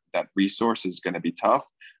find that resource is going to be tough.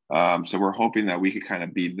 So we're hoping that we could kind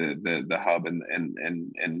of be the hub and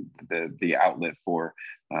the outlet for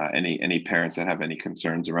any parents that have any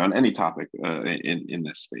concerns around any topic in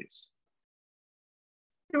this space.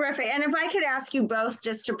 Terrific. And if I could ask you both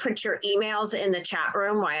just to put your emails in the chat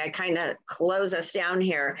room while I kind of close us down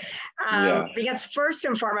here. Because first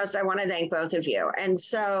and foremost, I want to thank both of you. And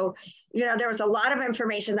so, there was a lot of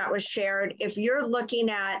information that was shared. If you're looking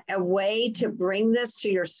at a way to bring this to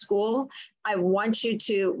your school, I want you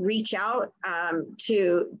to reach out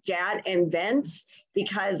to Dad and Vince,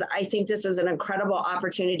 because I think this is an incredible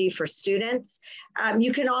opportunity for students.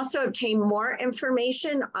 You can also obtain more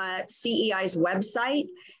information at CEI's website,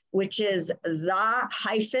 which is the-cei.org.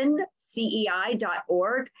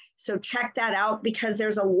 So check that out, because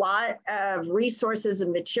there's a lot of resources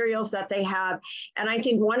and materials that they have. And I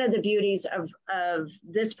think one of the beauties of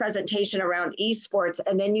this presentation around esports,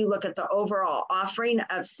 and then you look at the overall offering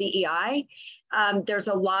of CEI, there's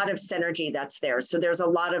a lot of synergy that's there. So there's a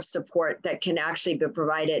lot of support that can actually be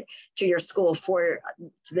provided to your school for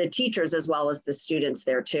the teachers as well as the students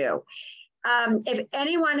there too. If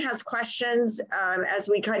anyone has questions as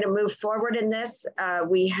we kind of move forward in this,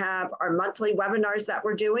 we have our monthly webinars that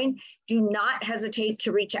we're doing. Do not hesitate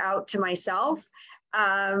to reach out to myself.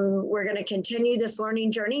 We're going to continue this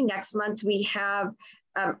learning journey. Next month, we have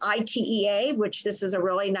ITEA, which this is a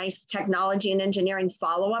really nice technology and engineering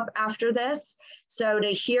follow-up after this. So to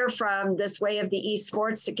hear from this way of the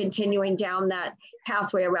esports to continuing down that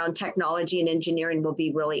pathway around technology and engineering will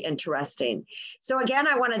be really interesting. So again,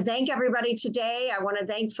 I want to thank everybody today. I want to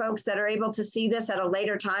thank folks that are able to see this at a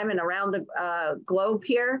later time and around the globe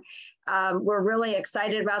here. We're really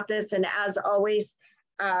excited about this. And as always,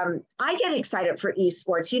 I get excited for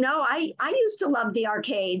esports. I used to love the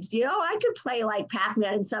arcades. I could play like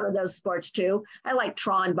Pac-Man in some of those sports too. I like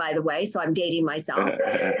Tron, by the way, so I'm dating myself.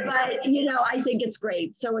 But, I think it's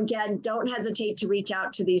great. So again, don't hesitate to reach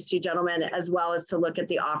out to these two gentlemen, as well as to look at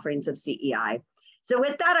the offerings of CEI. So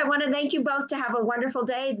with that, I want to thank you both, to have a wonderful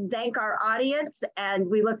day, thank our audience, and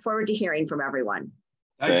we look forward to hearing from everyone.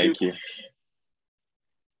 Thank you.